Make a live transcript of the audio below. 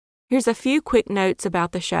Here's a few quick notes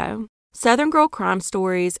about the show. Southern Girl Crime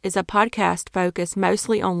Stories is a podcast focused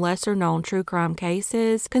mostly on lesser-known true crime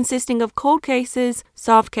cases, consisting of cold cases,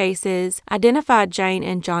 solved cases, identified Jane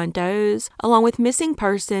and John Does, along with missing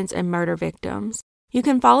persons and murder victims. You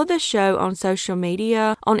can follow the show on social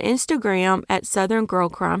media, on Instagram at Southern Girl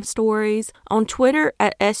Crime Stories, on Twitter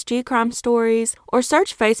at SG Crime Stories, or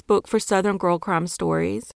search Facebook for Southern Girl Crime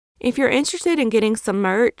Stories. If you're interested in getting some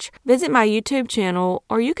merch, visit my YouTube channel,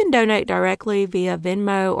 or you can donate directly via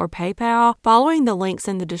Venmo or PayPal following the links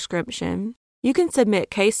in the description. You can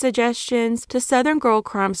submit case suggestions to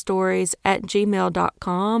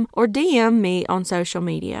southerngirlcrimestories@gmail.com or DM me on social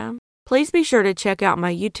media. Please be sure to check out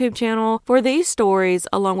my YouTube channel for these stories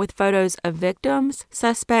along with photos of victims,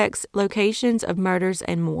 suspects, locations of murders,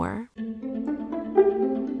 and more.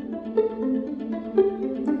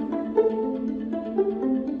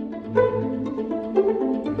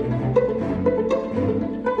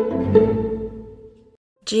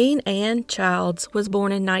 Jean Ann Childs was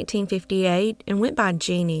born in 1958 and went by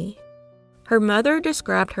Jeannie. Her mother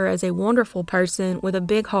described her as a wonderful person with a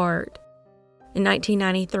big heart. In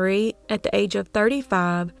 1993, at the age of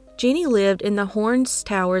 35, Jeannie lived in the Horns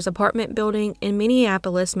Towers apartment building in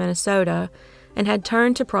Minneapolis, Minnesota, and had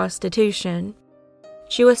turned to prostitution.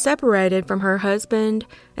 She was separated from her husband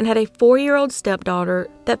and had a 4-year-old stepdaughter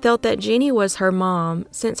that felt that Jeannie was her mom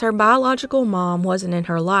since her biological mom wasn't in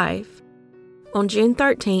her life. On June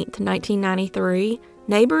 13, 1993,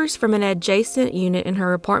 neighbors from an adjacent unit in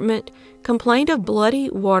her apartment complained of bloody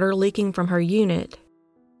water leaking from her unit.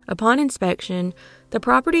 Upon inspection, the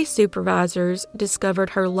property supervisors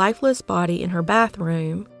discovered her lifeless body in her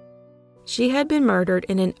bathroom. She had been murdered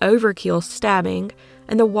in an overkill stabbing,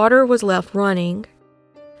 and the water was left running.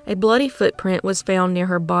 A bloody footprint was found near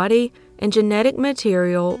her body, and genetic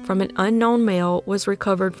material from an unknown male was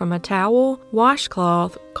recovered from a towel,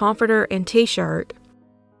 washcloth, comforter, and t-shirt.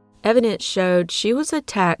 Evidence showed she was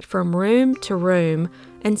attacked from room to room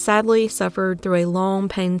and sadly suffered through a long,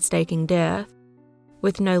 painstaking death.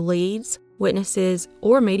 With no leads, witnesses,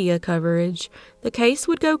 or media coverage, the case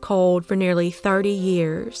would go cold for nearly 30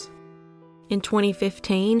 years. In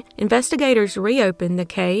 2015, investigators reopened the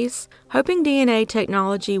case, hoping DNA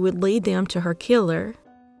technology would lead them to her killer.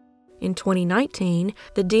 In 2019,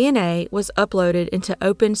 the DNA was uploaded into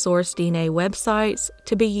open-source DNA websites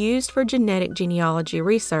to be used for genetic genealogy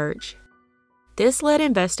research. This led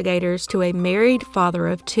investigators to a married father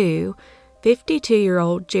of two,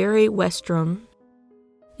 52-year-old Jerry Westrom.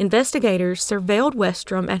 Investigators surveilled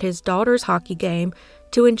Westrom at his daughter's hockey game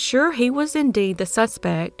to ensure he was indeed the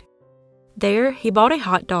suspect. There, he bought a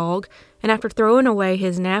hot dog, and after throwing away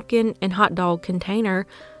his napkin and hot dog container,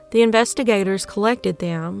 the investigators collected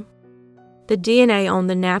them. The DNA on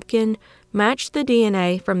the napkin matched the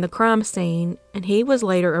DNA from the crime scene, and he was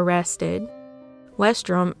later arrested.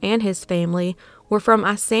 Westrom and his family were from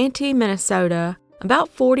Isanti, Minnesota, about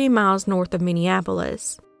 40 miles north of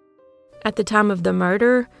Minneapolis. At the time of the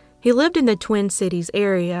murder, he lived in the Twin Cities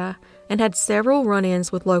area and had several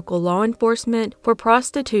run-ins with local law enforcement for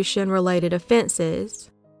prostitution-related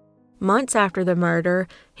offenses. Months after the murder,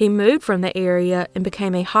 he moved from the area and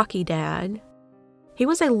became a hockey dad. He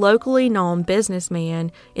was a locally known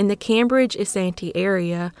businessman in the Cambridge-Isanti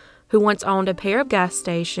area who once owned a pair of gas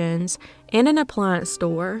stations and an appliance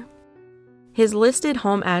store. His listed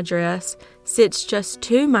home address sits just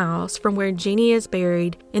 2 miles from where Jeannie is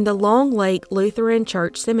buried in the Long Lake Lutheran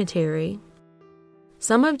Church Cemetery.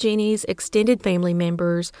 Some of Jeannie's extended family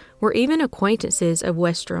members were even acquaintances of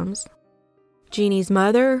Westrom's. Jeannie's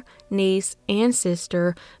mother, niece, and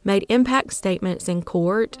sister made impact statements in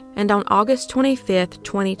court, and on August 25,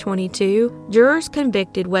 2022, jurors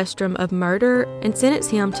convicted Westrom of murder and sentenced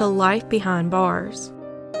him to life behind bars.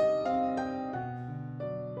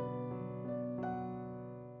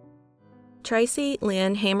 Tracy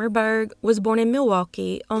Lynn Hammerberg was born in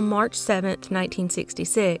Milwaukee on March 7,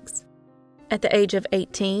 1966. At the age of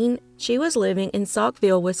 18, she was living in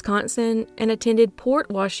Saukville, Wisconsin, and attended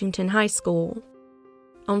Port Washington High School.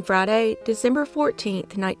 On Friday, December 14,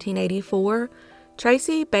 1984,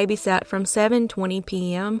 Tracy babysat from 7:20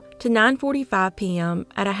 p.m. to 9:45 p.m.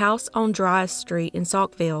 at a house on Dryas Street in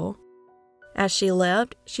Saukville. As she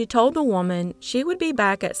left, she told the woman she would be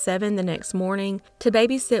back at 7 the next morning to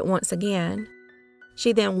babysit once again.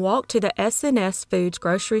 She then walked to the S&S Foods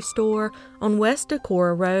grocery store on West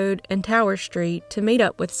Decorah Road and Tower Street to meet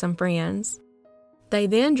up with some friends. They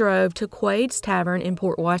then drove to Quade's Tavern in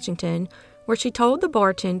Port Washington, where she told the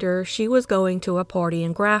bartender she was going to a party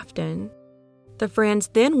in Grafton. The friends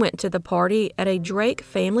then went to the party at a Drake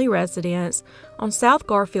family residence on South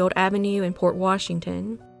Garfield Avenue in Port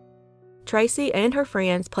Washington. Tracy and her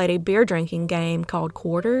friends played a beer drinking game called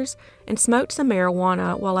Quarters and smoked some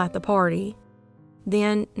marijuana while at the party.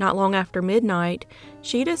 Then, not long after midnight,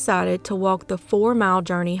 she decided to walk the 4-mile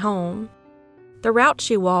journey home. The route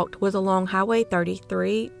she walked was along Highway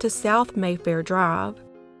 33 to South Mayfair Drive.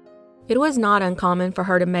 It was not uncommon for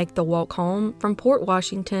her to make the walk home from Port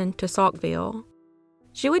Washington to Saukville.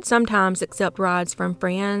 She would sometimes accept rides from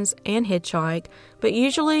friends and hitchhike, but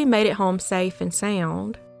usually made it home safe and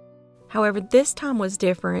sound. However, this time was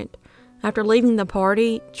different. After leaving the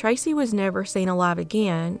party, Tracy was never seen alive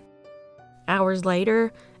again. Hours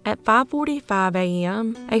later, at 5:45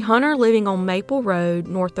 a.m., a hunter living on Maple Road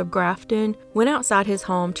north of Grafton went outside his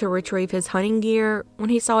home to retrieve his hunting gear when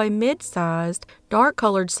he saw a mid-sized,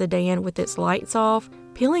 dark-colored sedan with its lights off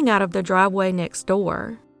peeling out of the driveway next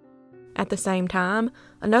door. At the same time,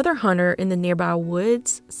 another hunter in the nearby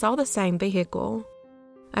woods saw the same vehicle.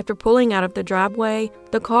 After pulling out of the driveway,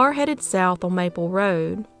 the car headed south on Maple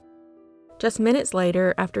Road. Just minutes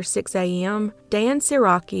later, after 6 a.m., Dan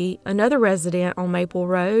Siraki, another resident on Maple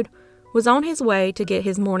Road, was on his way to get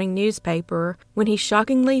his morning newspaper when he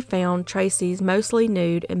shockingly found Tracy's mostly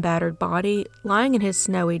nude and battered body lying in his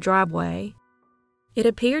snowy driveway. It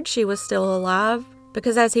appeared she was still alive,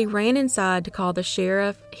 because as he ran inside to call the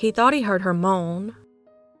sheriff, he thought he heard her moan.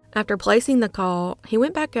 After placing the call, he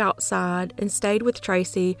went back outside and stayed with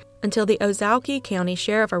Tracy until the Ozaukee County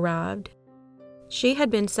Sheriff arrived. She had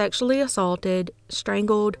been sexually assaulted,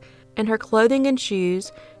 strangled, and her clothing and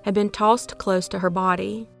shoes had been tossed close to her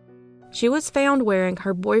body. She was found wearing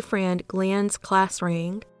her boyfriend Glenn's class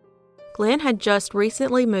ring. Glenn had just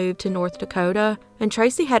recently moved to North Dakota, and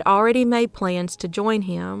Tracy had already made plans to join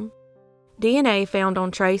him. DNA found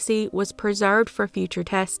on Tracy was preserved for future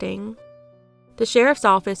testing. The sheriff's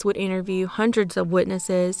office would interview hundreds of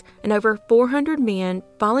witnesses, and over 400 men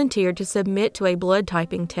volunteered to submit to a blood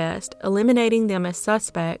typing test, eliminating them as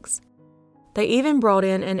suspects. They even brought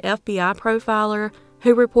in an FBI profiler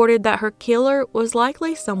who reported that her killer was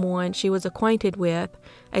likely someone she was acquainted with,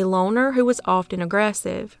 a loner who was often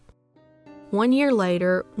aggressive. 1 year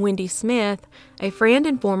later, Wendy Smith, a friend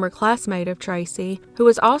and former classmate of Tracy, who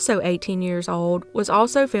was also 18 years old, was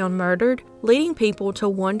also found murdered, leading people to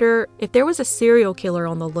wonder if there was a serial killer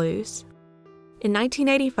on the loose. In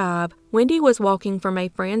 1985, Wendy was walking from a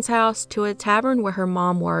friend's house to a tavern where her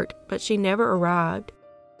mom worked, but she never arrived.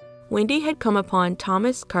 Wendy had come upon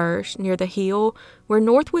Thomas Kirsch near the hill where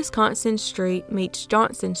North Wisconsin Street meets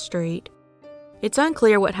Johnson Street. It's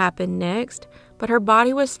unclear what happened next, but her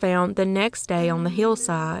body was found the next day on the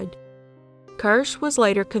hillside. Kirsch was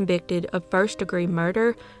later convicted of first-degree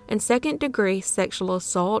murder and second-degree sexual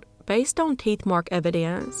assault based on teeth mark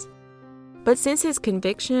evidence. But since his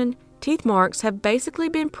conviction, teeth marks have basically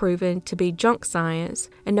been proven to be junk science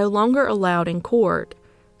and no longer allowed in court,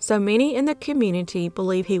 so many in the community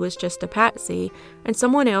believe he was just a patsy and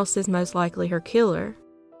someone else is most likely her killer.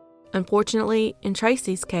 Unfortunately, in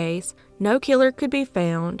Tracy's case, no killer could be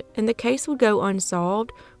found, and the case would go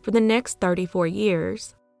unsolved for the next 34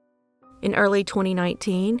 years. In early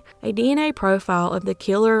 2019, a DNA profile of the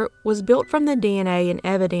killer was built from the DNA and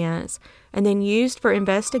evidence and then used for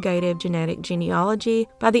investigative genetic genealogy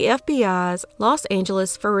by the FBI's Los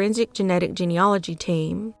Angeles Forensic Genetic Genealogy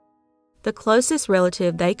Team. The closest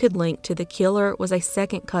relative they could link to the killer was a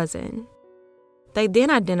second cousin. They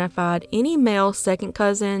then identified any male second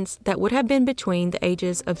cousins that would have been between the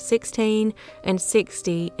ages of 16 and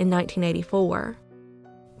 60 in 1984.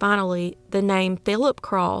 Finally, the name Philip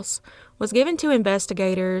Cross was given to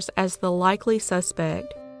investigators as the likely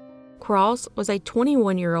suspect. Cross was a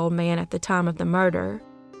 21-year-old man at the time of the murder.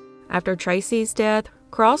 After Tracy's death,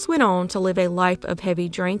 Cross went on to live a life of heavy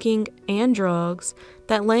drinking and drugs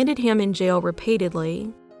that landed him in jail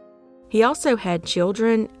repeatedly. He also had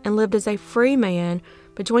children and lived as a free man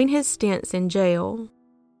between his stints in jail.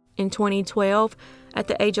 In 2012, at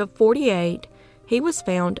the age of 48, he was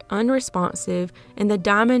found unresponsive in the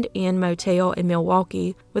Diamond Inn Motel in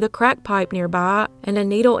Milwaukee with a crack pipe nearby and a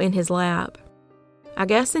needle in his lap. I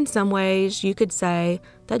guess in some ways you could say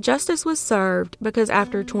that justice was served because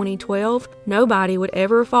after 2012, nobody would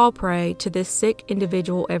ever fall prey to this sick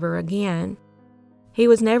individual ever again. He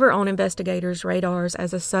was never on investigators' radars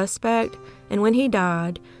as a suspect, and when he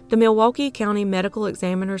died, the Milwaukee County Medical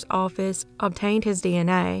Examiner's Office obtained his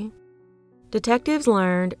DNA. Detectives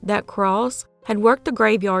learned that Cross had worked the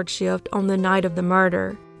graveyard shift on the night of the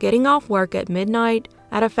murder, getting off work at midnight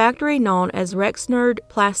at a factory known as Rexnord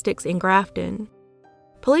Plastics in Grafton.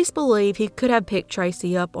 Police believe he could have picked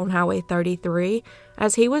Tracy up on Highway 33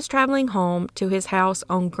 as he was traveling home to his house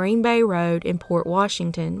on Green Bay Road in Port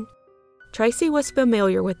Washington. Tracy was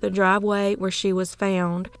familiar with the driveway where she was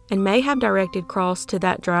found and may have directed Cross to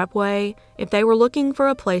that driveway if they were looking for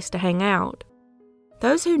a place to hang out.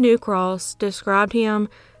 Those who knew Cross described him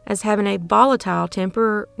as having a volatile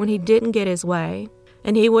temper when he didn't get his way,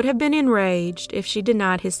 and he would have been enraged if she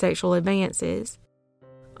denied his sexual advances.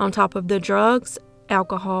 On top of the drugs,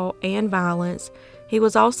 alcohol, and violence, he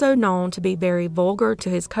was also known to be very vulgar to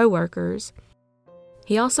his coworkers.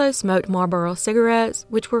 He also smoked Marlboro cigarettes,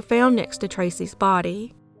 which were found next to Tracy's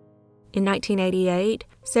body. In 1988,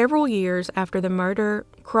 several years after the murder,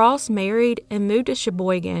 Cross married and moved to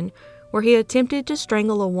Sheboygan, where he attempted to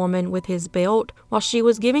strangle a woman with his belt while she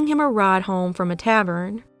was giving him a ride home from a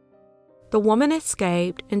tavern. The woman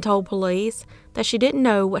escaped and told police that she didn't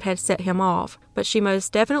know what had set him off, but she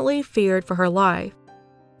most definitely feared for her life.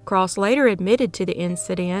 Cross later admitted to the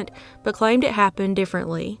incident, but claimed it happened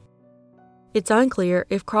differently. It's unclear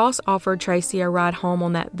if Cross offered Tracy a ride home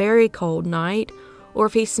on that very cold night, or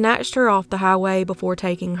if he snatched her off the highway before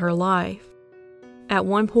taking her life. At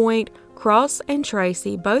one point, Cross and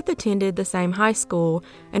Tracy both attended the same high school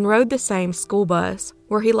and rode the same school bus,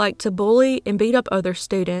 where he liked to bully and beat up other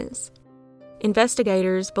students.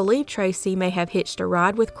 Investigators believe Tracy may have hitched a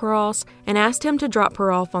ride with Cross and asked him to drop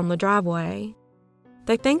her off on the driveway.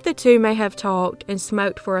 They think the two may have talked and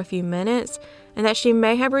smoked for a few minutes, and that she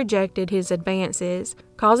may have rejected his advances,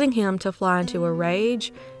 causing him to fly into a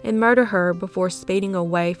rage and murder her before speeding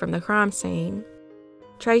away from the crime scene.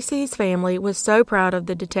 Tracy's family was so proud of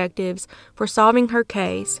the detectives for solving her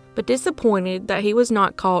case, but disappointed that he was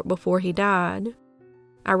not caught before he died.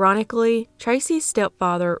 Ironically, Tracy's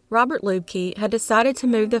stepfather, Robert Lubke, had decided to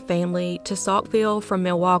move the family to Saukville from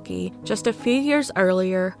Milwaukee just a few years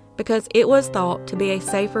earlier because it was thought to be a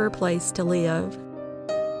safer place to live.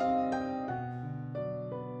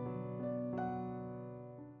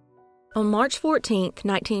 On March 14,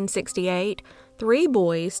 1968, 3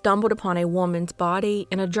 boys stumbled upon a woman's body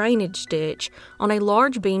in a drainage ditch on a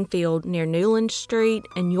large bean field near Newland Street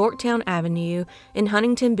and Yorktown Avenue in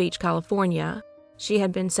Huntington Beach, California. She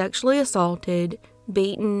had been sexually assaulted,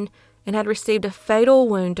 beaten, and had received a fatal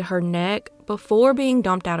wound to her neck before being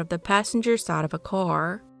dumped out of the passenger side of a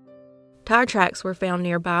car. Tire tracks were found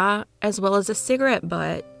nearby, as well as a cigarette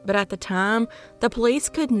butt, but at the time, the police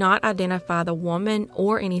could not identify the woman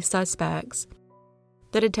or any suspects.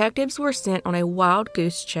 The detectives were sent on a wild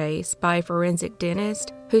goose chase by a forensic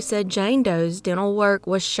dentist who said Jane Doe's dental work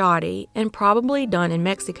was shoddy and probably done in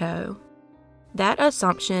Mexico. That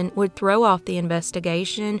assumption would throw off the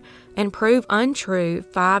investigation and prove untrue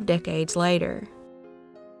 5 decades later.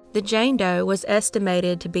 The Jane Doe was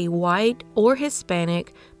estimated to be white or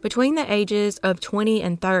Hispanic between the ages of 20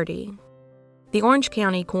 and 30. The Orange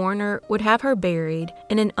County coroner would have her buried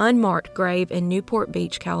in an unmarked grave in Newport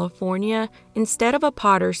Beach, California, instead of a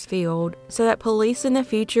potter's field, so that police in the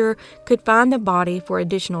future could find the body for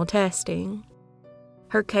additional testing.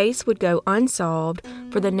 Her case would go unsolved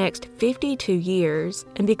for the next 52 years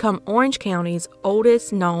and become Orange County's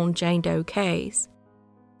oldest known Jane Doe case.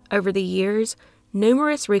 Over the years,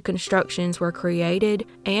 numerous reconstructions were created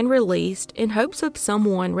and released in hopes of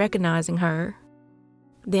someone recognizing her.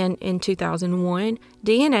 Then, in 2001,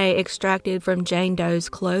 DNA extracted from Jane Doe's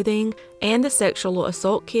clothing and the sexual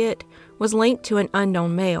assault kit was linked to an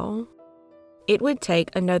unknown male. It would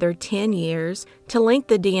take another 10 years to link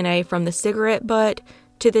the DNA from the cigarette butt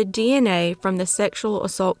to the DNA from the sexual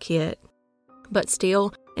assault kit. But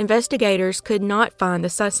still, investigators could not find the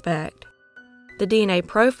suspect. The DNA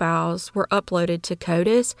profiles were uploaded to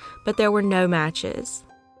CODIS, but there were no matches.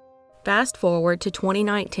 Fast forward to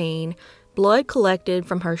 2019, blood collected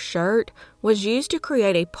from her shirt was used to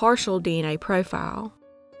create a partial DNA profile.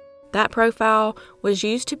 That profile was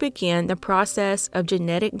used to begin the process of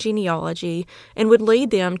genetic genealogy and would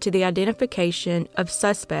lead them to the identification of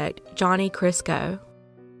suspect Johnny Crisco.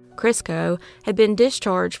 Crisco had been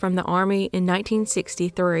discharged from the Army in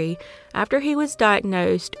 1963 after he was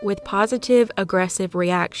diagnosed with positive aggressive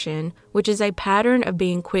reaction, which is a pattern of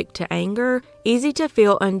being quick to anger, easy to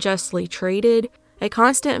feel unjustly treated, a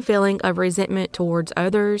constant feeling of resentment towards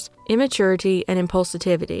others, immaturity, and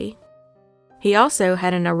impulsivity. He also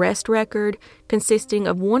had an arrest record consisting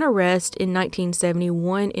of 1 arrest in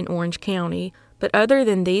 1971 in Orange County, but other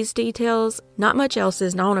than these details, not much else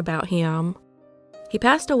is known about him. He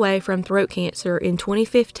passed away from throat cancer in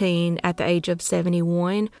 2015 at the age of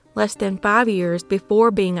 71, less than 5 years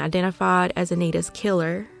before being identified as Anita's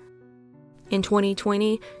killer. In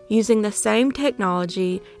 2020, using the same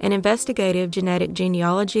technology and investigative genetic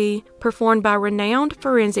genealogy performed by renowned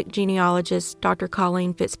forensic genealogist Dr.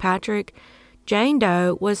 Colleen Fitzpatrick, Jane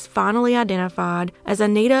Doe was finally identified as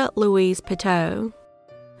Anita Louise Piteau.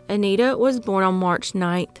 Anita was born on March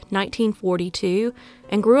 9, 1942,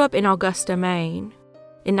 and grew up in Augusta, Maine.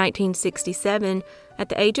 In 1967, at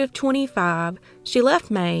the age of 25, she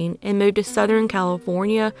left Maine and moved to Southern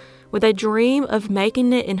California with a dream of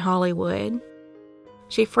making it in Hollywood.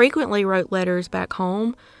 She frequently wrote letters back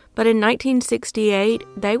home, but in 1968,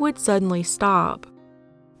 they would suddenly stop.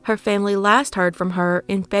 Her family last heard from her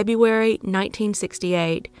in February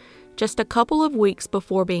 1968, just a couple of weeks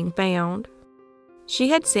before being found. She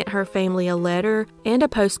had sent her family a letter and a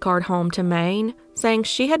postcard home to Maine, saying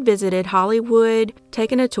she had visited Hollywood,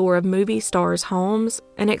 taken a tour of movie stars' homes,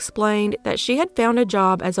 and explained that she had found a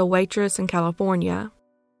job as a waitress in California.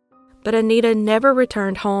 But Anita never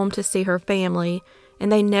returned home to see her family,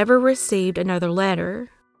 and they never received another letter.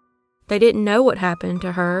 They didn't know what happened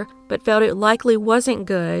to her, but felt it likely wasn't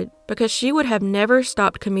good because she would have never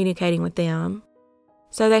stopped communicating with them.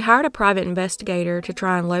 So they hired a private investigator to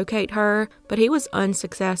try and locate her, but he was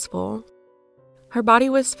unsuccessful. Her body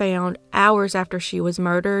was found hours after she was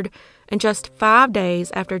murdered and just 5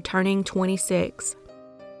 days after turning 26.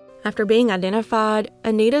 After being identified,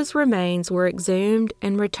 Anita's remains were exhumed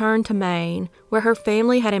and returned to Maine, where her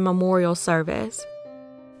family had a memorial service.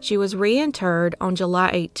 She was reinterred on July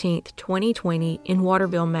 18, 2020, in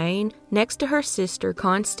Waterville, Maine, next to her sister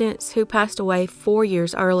Constance, who passed away 4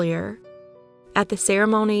 years earlier. At the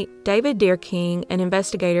ceremony, David Deerking, an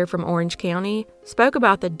investigator from Orange County, spoke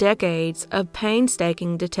about the decades of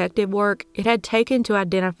painstaking detective work it had taken to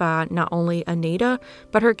identify not only Anita,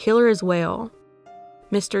 but her killer as well.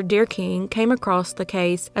 Mr. Deerking came across the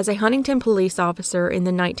case as a Huntington police officer in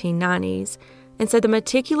the 1990s, and said the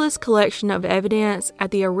meticulous collection of evidence at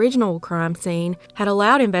the original crime scene had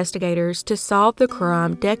allowed investigators to solve the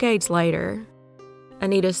crime decades later.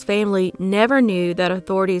 Anita's family never knew that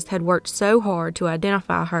authorities had worked so hard to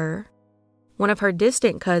identify her. One of her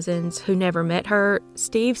distant cousins, who never met her,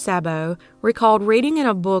 Steve Sabo, recalled reading in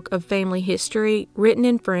a book of family history written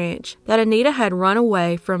in French that Anita had run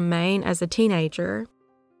away from Maine as a teenager.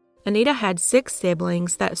 Anita had 6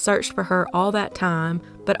 siblings that searched for her all that time,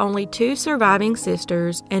 but only 2 surviving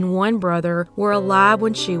sisters and 1 brother were alive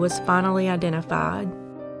when she was finally identified.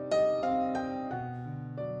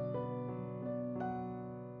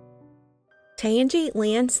 Tangi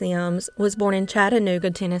Lynn Sims was born in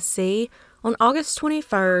Chattanooga, Tennessee on August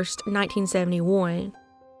 21, 1971.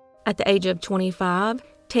 At the age of 25,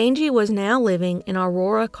 Tangi was now living in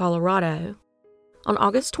Aurora, Colorado. On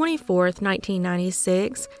August 24,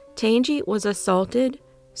 1996, Tangi was assaulted,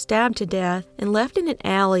 stabbed to death, and left in an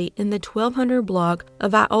alley in the 1200 block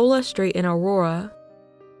of Viola Street in Aurora.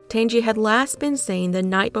 Tangi had last been seen the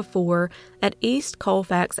night before at East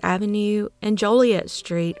Colfax Avenue and Joliet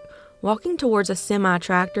Street, walking towards a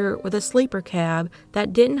semi-tractor with a sleeper cab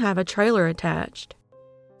that didn't have a trailer attached.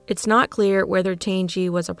 It's not clear whether Tangi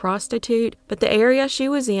was a prostitute, but the area she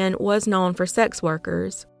was in was known for sex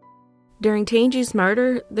workers. During Tangi's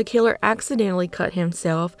murder, the killer accidentally cut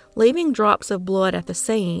himself, leaving drops of blood at the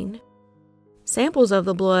scene. Samples of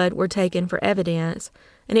the blood were taken for evidence,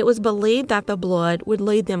 and it was believed that the blood would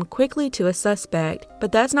lead them quickly to a suspect,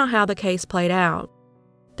 but that's not how the case played out.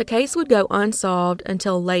 The case would go unsolved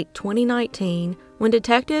until late 2019 when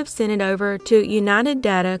detectives sent it over to United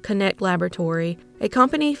Data Connect Laboratory, a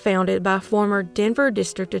company founded by former Denver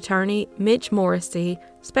District Attorney Mitch Morrissey,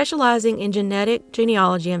 specializing in genetic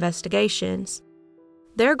genealogy investigations.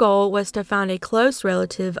 Their goal was to find a close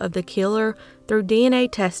relative of the killer through DNA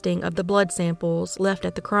testing of the blood samples left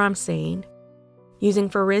at the crime scene. Using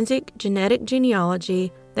forensic genetic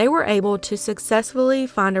genealogy, they were able to successfully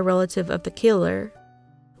find a relative of the killer.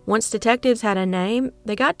 Once detectives had a name,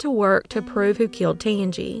 they got to work to prove who killed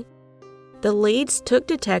Tangi. The leads took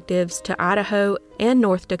detectives to Idaho and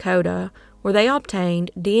North Dakota, where they obtained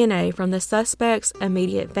DNA from the suspect's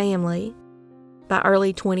immediate family. By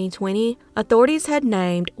early 2020, authorities had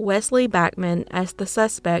named Wesley Backman as the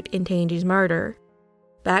suspect in Tangi's murder.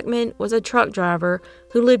 Backman was a truck driver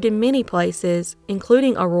who lived in many places,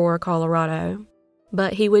 including Aurora, Colorado.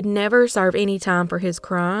 But he would never serve any time for his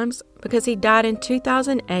crimes because he died in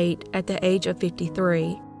 2008 at the age of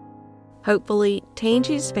 53. Hopefully,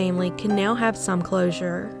 Tangi's family can now have some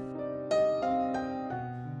closure.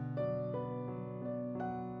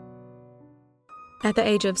 At the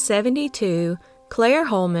age of 72, Claire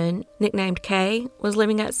Holman, nicknamed Kay, was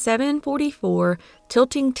living at 744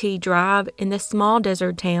 Tilting T Drive in the small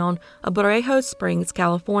desert town of Borrego Springs,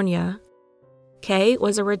 California. Kay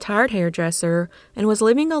was a retired hairdresser and was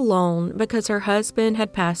living alone because her husband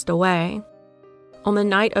had passed away. On the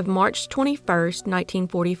night of March 21,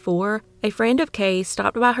 1944, a friend of Kay's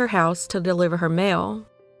stopped by her house to deliver her mail.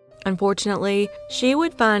 Unfortunately, she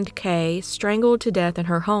would find Kay strangled to death in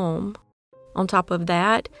her home. On top of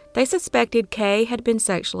that, they suspected Kay had been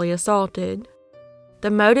sexually assaulted.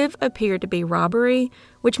 The motive appeared to be robbery,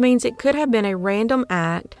 which means it could have been a random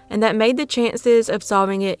act, and that made the chances of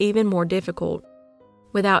solving it even more difficult.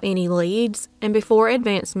 Without any leads, and before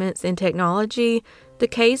advancements in technology, the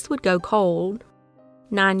case would go cold.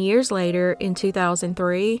 9 years later, in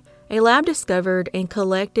 2003, a lab discovered and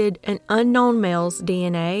collected an unknown male's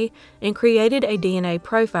DNA and created a DNA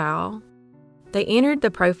profile. They entered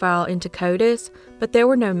the profile into CODIS, but there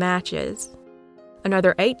were no matches.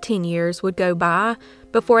 Another 18 years would go by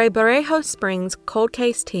before a Borrego Springs cold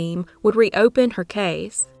case team would reopen her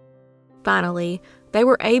case. Finally, they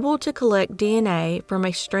were able to collect DNA from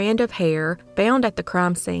a strand of hair found at the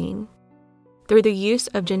crime scene. Through the use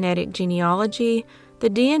of genetic genealogy, the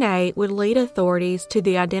DNA would lead authorities to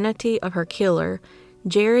the identity of her killer,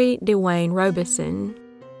 Jerry DeWayne Robeson.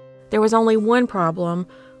 There was only one problem.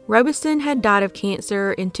 Robeson had died of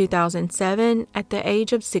cancer in 2007 at the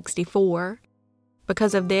age of 64.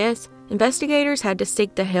 Because of this, investigators had to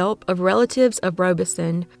seek the help of relatives of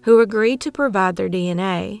Robeson who agreed to provide their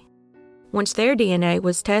DNA. Once their DNA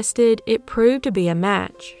was tested, it proved to be a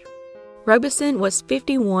match. Robeson was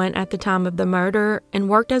 51 at the time of the murder and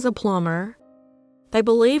worked as a plumber. They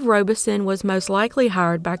believe Robeson was most likely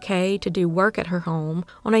hired by Kay to do work at her home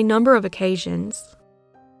on a number of occasions.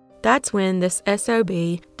 That's when this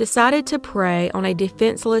SOB decided to prey on a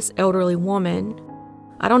defenseless elderly woman.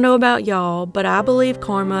 I don't know about y'all, but I believe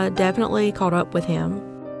karma definitely caught up with him.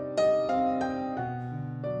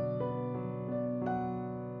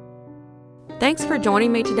 Thanks for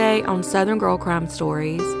joining me today on Southern Girl Crime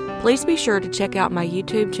Stories. Please be sure to check out my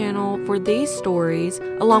YouTube channel for these stories,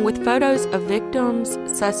 along with photos of victims,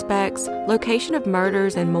 suspects, location of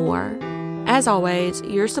murders, and more. As always,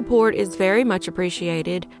 your support is very much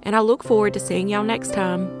appreciated, and I look forward to seeing y'all next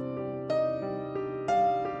time.